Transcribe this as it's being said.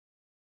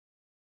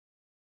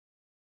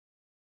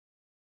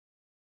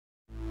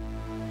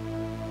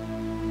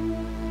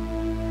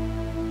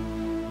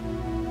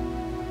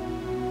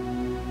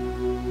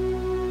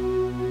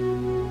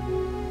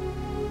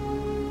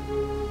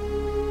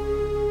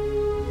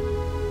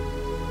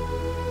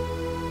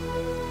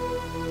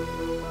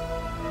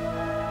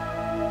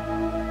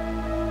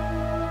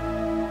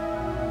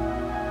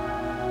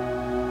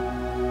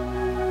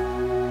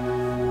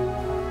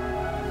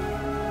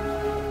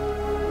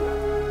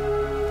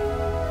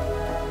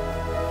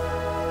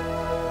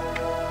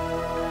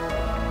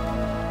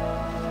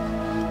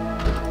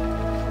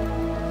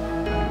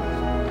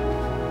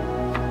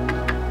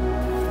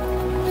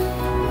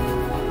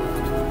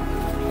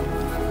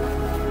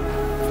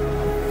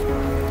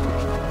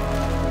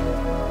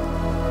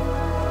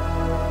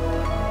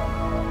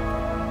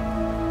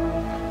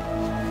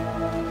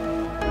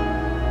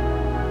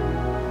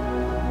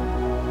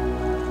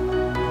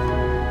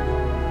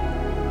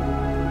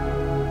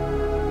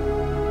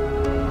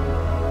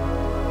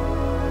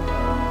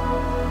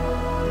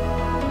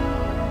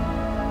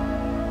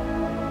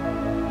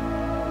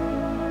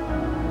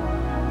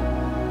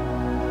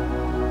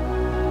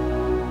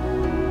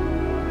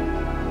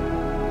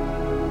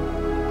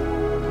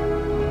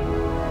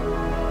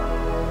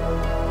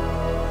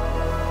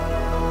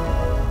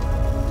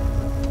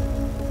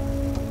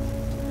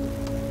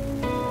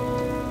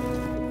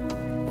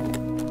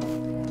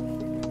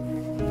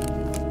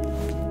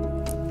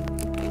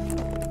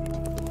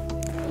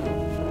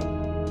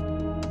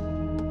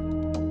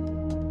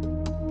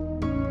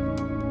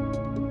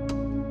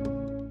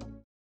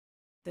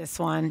this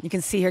one. You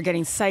can see her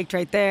getting psyched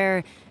right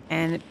there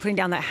and putting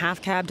down that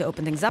half cab to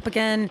open things up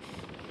again.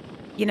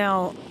 You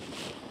know,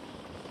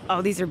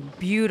 oh, these are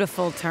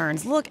beautiful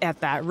turns. Look at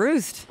that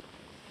roost.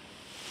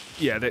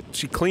 Yeah, that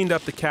she cleaned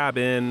up the cab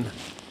in. And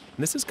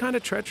this is kind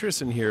of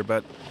treacherous in here,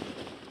 but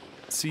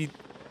see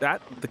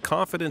that the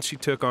confidence she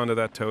took onto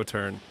that toe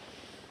turn.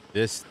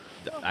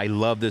 I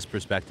love this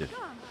perspective.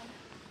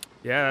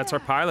 Yeah, that's our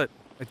pilot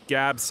at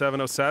Gab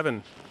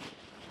 707,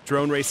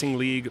 Drone Racing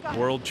League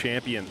world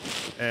champion.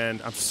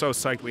 And I'm so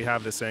psyched we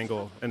have this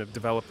angle and have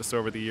developed this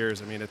over the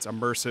years. I mean, it's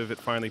immersive. It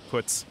finally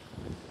puts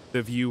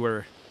the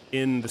viewer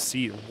in the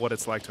seat of what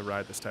it's like to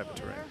ride this type of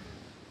terrain.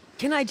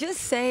 Can I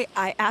just say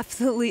I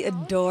absolutely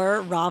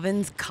adore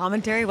Robin's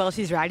commentary while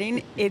she's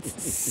riding.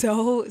 It's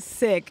so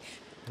sick.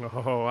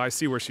 Oh, I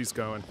see where she's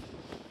going.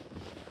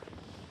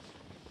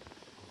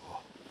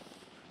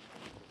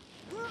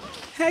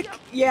 Heck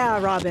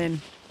yeah,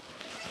 Robin.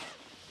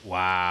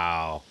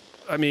 Wow.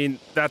 I mean,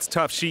 that's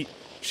tough. She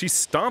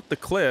stomped the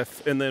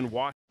cliff and then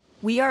watched.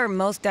 We are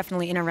most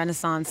definitely in a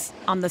renaissance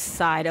on the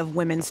side of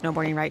women's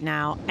snowboarding right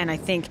now, and I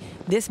think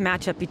this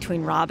matchup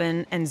between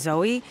Robin and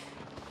Zoe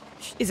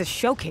is a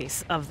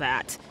showcase of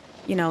that.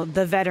 You know,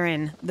 the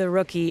veteran, the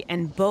rookie,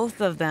 and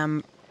both of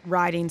them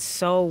riding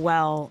so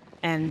well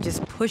and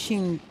just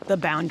pushing the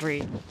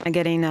boundary and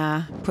getting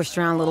pushed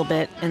around a little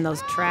bit in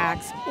those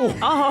tracks.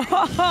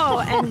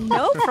 Oh, and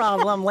no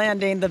problem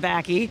landing the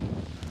backy.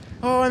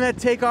 Oh, and that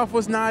takeoff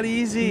was not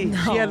easy.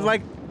 No. She had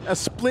like a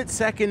split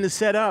second to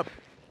set up.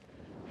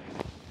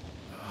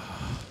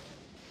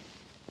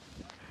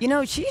 You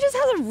know, she just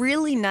has a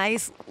really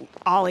nice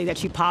ollie that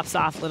she pops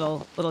off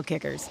little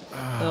kickers,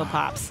 little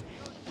pops.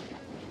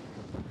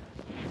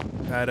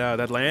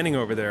 That landing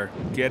over there,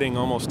 getting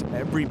almost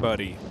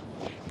everybody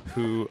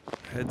who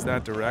heads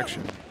that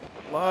direction.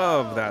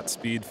 Love that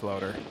speed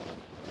floater.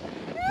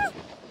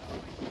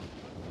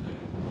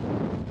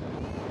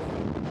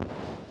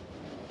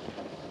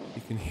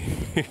 You can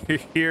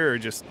hear her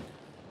just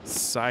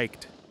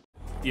psyched.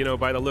 You know,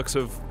 by the looks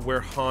of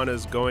where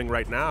Hana's going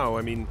right now,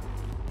 I mean,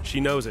 she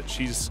knows it.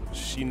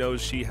 She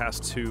knows she has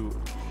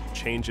to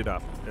change it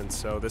up. And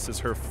so this is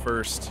her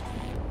first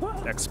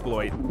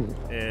exploit,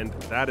 and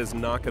that is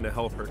not going to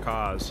help her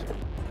cause.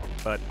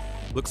 But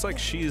looks like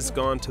she's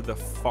gone to the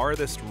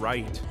farthest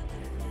right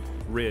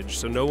ridge,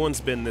 so no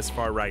one's been this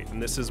far right, and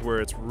this is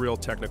where it's real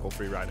technical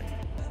free riding.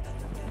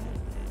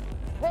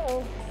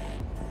 Uh-oh.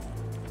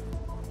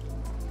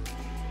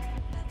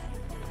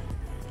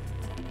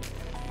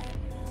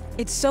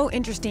 It's so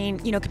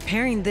interesting, you know,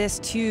 comparing this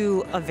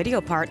to a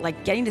video part,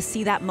 like getting to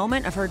see that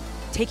moment of her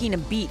taking a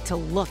beat to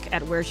look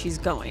at where she's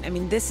going. I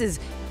mean, this is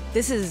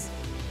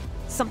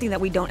something that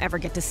we don't ever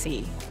get to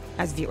see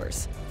as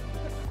viewers.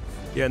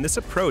 Yeah, and this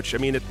approach, I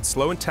mean, it's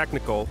slow and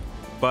technical,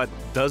 but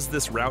does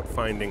this route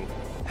finding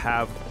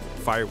have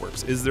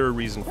fireworks? Is there a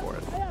reason for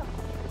it?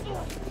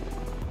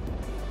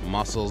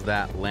 Muscles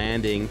that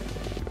landing,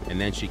 and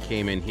then she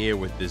came in here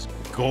with this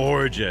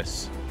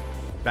gorgeous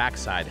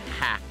backside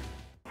hack.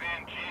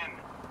 Van Gyn,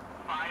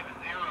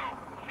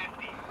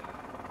 5-0-50.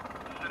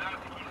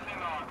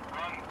 Sadowski-Synnott,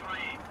 run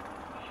 3,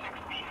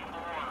 64-64.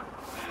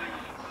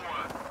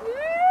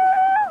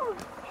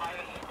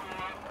 Highest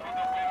score for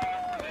the women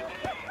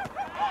today,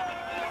 Robin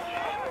Van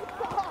Gyn.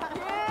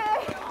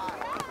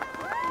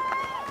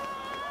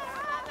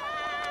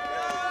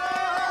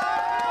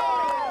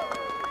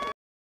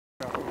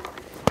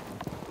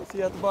 See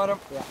you at the bottom?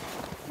 Yeah.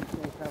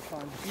 Have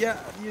fun. Yeah,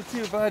 you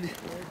too, bud.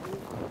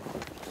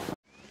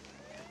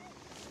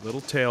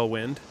 Little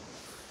tailwind.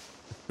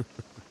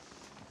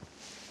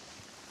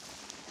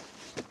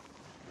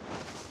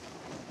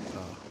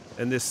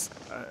 And this,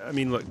 I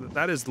mean, look,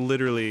 that is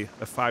literally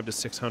a 500 to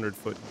 600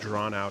 foot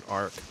drawn out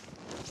arc.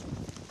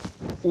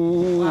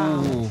 Ooh.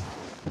 Wow.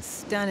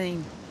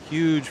 Stunning.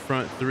 Huge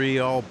front three,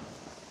 all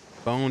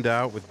boned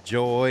out with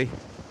joy.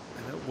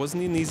 And it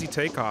wasn't an easy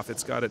takeoff.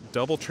 It's got a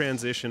double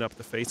transition up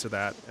the face of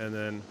that, and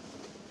then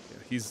yeah,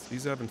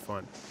 he's having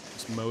fun.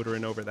 Just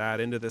motoring over that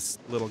into this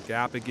little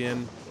gap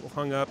again. A little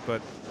hung up,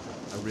 but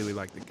I really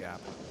like the gap.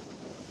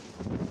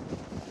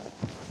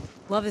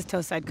 Love his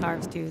toe side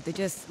carves too. They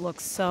just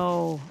look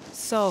so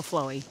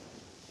flowy.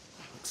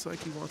 Looks like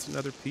he wants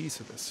another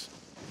piece of this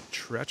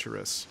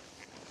treacherous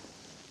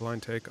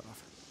blind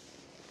takeoff.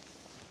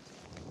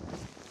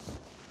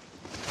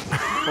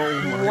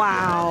 Oh my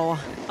Wow.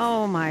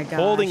 Oh my gosh.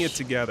 Holding it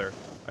together.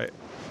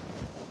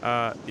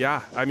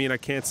 Yeah, I mean, I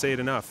can't say it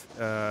enough.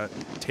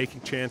 Taking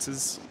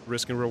chances,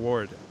 risk and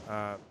reward.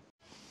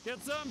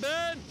 Get some,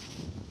 Ben!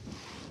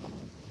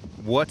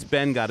 What's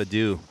Ben got to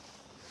do?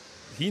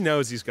 He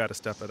knows he's got to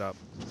step it up.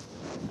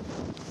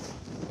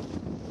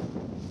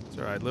 It's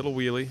all right, little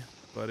wheelie,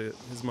 but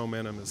his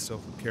momentum is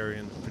still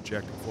carrying,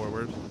 projecting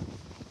forward.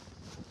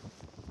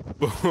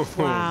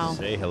 Wow.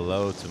 Say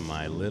hello to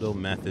my little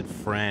method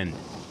friend.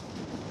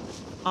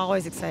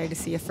 Always excited to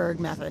see a Ferg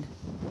method.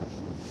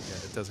 Yeah,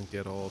 it doesn't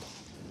get old.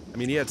 I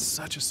mean, he had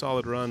such a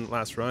solid run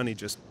last run. He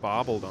just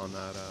bobbled on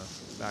that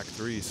back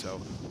three,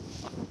 so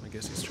I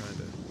guess he's trying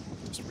to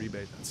just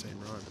rebate that same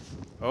run.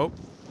 Oh,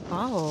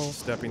 Oh,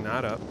 stepping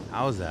that up.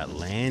 How's that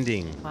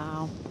landing?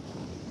 wow.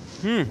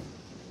 Got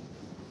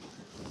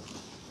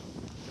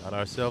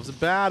ourselves a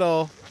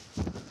battle.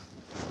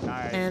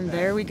 And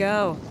there we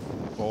go.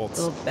 Bolts.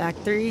 Little back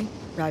three,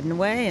 riding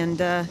away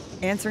and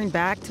answering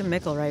back to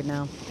Mikkel right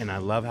now. And I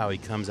love how he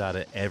comes out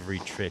of every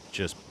trick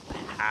just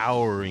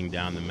powering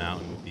down the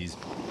mountain with these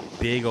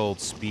big old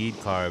speed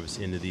carves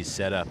into these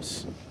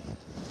setups.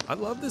 I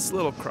love this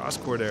little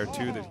cross-court air,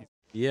 too, that he...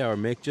 Yeah, or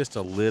make just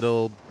a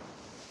little,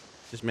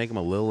 just make him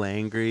a little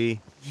angry.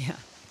 Yeah.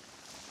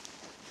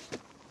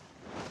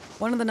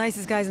 One of the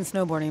nicest guys in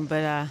snowboarding,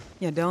 but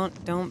yeah,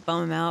 don't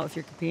bum him out if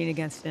you're competing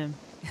against him.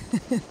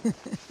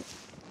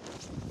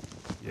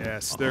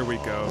 Yes, there we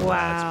go.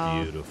 Wow.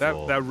 That's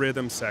beautiful. That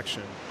rhythm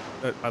section,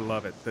 I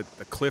love it. The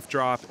cliff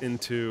drop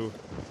into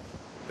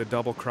the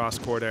double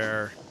cross-court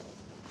air.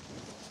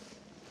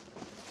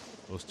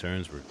 Those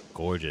turns were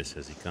gorgeous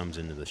as he comes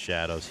into the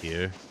shadows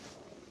here.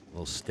 A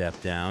little step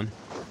down.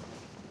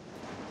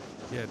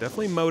 Yeah,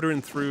 definitely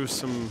motoring through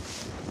some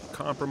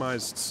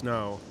compromised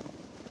snow.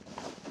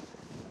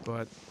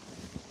 But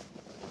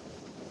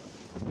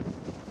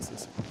what's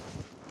this?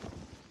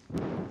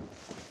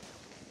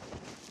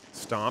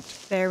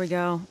 Stomped. There we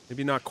go.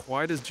 Maybe not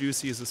quite as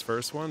juicy as this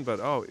first one, but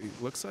oh,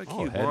 it looks like he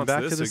Heading wants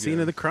back this to the again. scene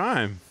of the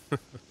crime.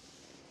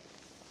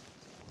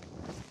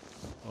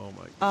 Oh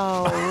my!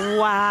 Oh,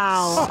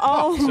 wow.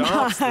 Oh,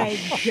 Stomps the my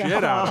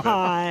shit out of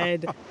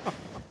God.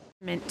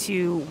 Meant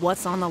to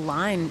what's on the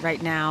line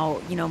right now,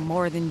 you know,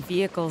 more than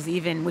vehicles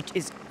even, which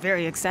is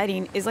very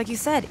exciting, is like you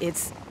said,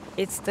 it's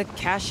the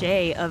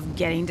cachet of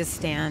getting to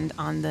stand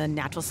on the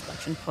Natural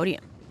Selection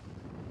podium.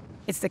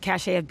 It's the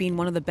cachet of being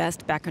one of the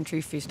best backcountry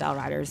freestyle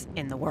riders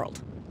in the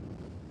world.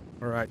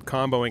 All right,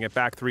 comboing it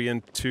back three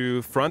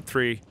into front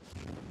three.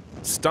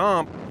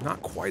 Stomp,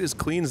 not quite as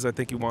clean as I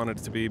think he wanted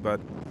it to be, but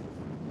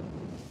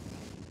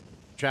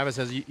Travis,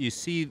 as you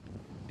see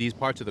these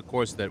parts of the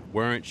course that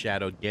weren't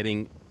shadowed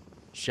getting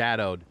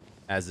shadowed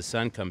as the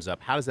sun comes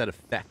up, how does that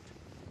affect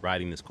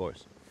riding this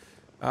course?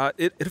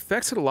 it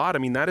affects it a lot. I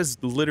mean, that is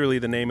literally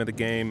the name of the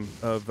game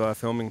of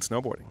filming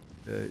snowboarding.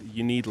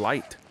 You need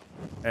light,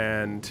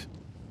 and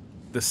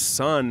the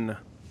sun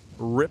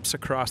rips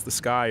across the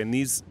sky, and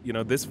these, you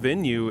know, this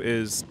venue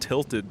is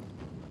tilted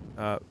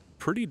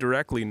pretty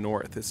directly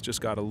north. It's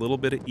just got a little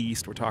bit of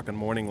east. We're talking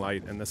morning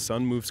light, and the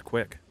sun moves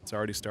quick. It's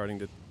already starting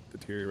to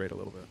deteriorate a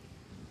little bit.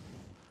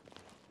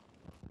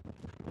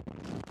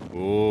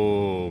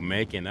 Oh,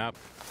 making up.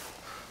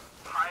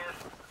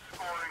 Highest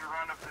scoring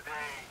run of the day,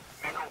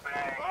 Mikkel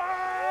Bang.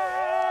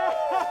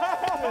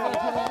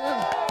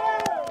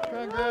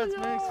 Congrats,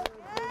 Mix.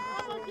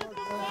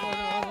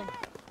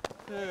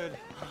 Dude.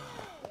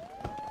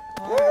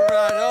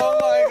 Alright, oh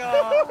my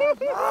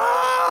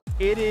God.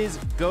 It is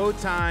go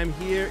time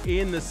here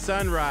in the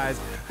sunrise.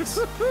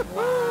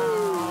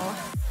 Wow.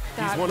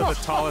 He's one of the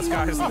tallest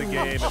guys in the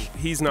game, and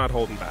he's not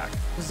holding back.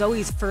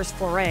 Zoe's first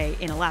foray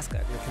in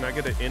Alaska. Can I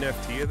get an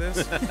NFT of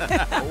this?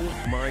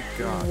 Oh my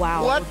God.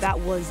 Wow, What? that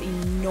was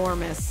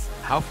enormous.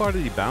 How far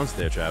did he bounce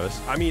there, Travis?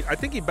 I mean, I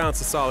think he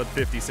bounced a solid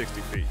 50,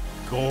 60 feet.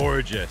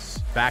 Gorgeous.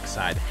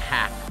 Backside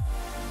hack.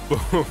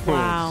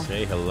 Wow.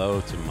 Say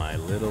hello to my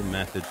little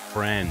method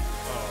friend.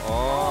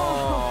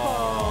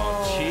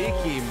 Oh,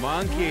 cheeky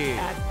monkey.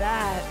 At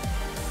that.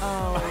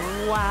 Oh,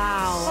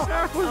 wow.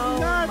 That was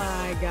nuts.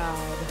 my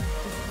God.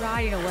 Just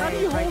riding away. How do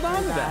you right hold on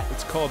through to that?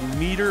 It's called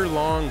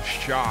meter-long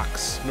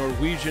shocks,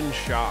 Norwegian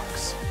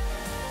shocks.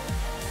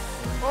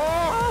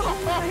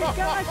 Oh my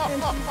gosh,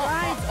 and she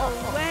rides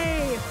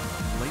away.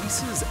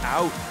 Laces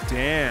out,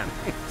 Dan.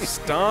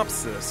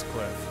 Stomps this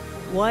cliff.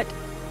 What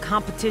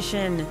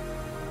competition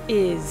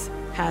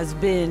has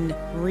been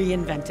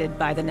reinvented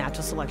by the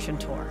Natural Selection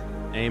Tour.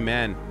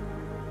 Amen.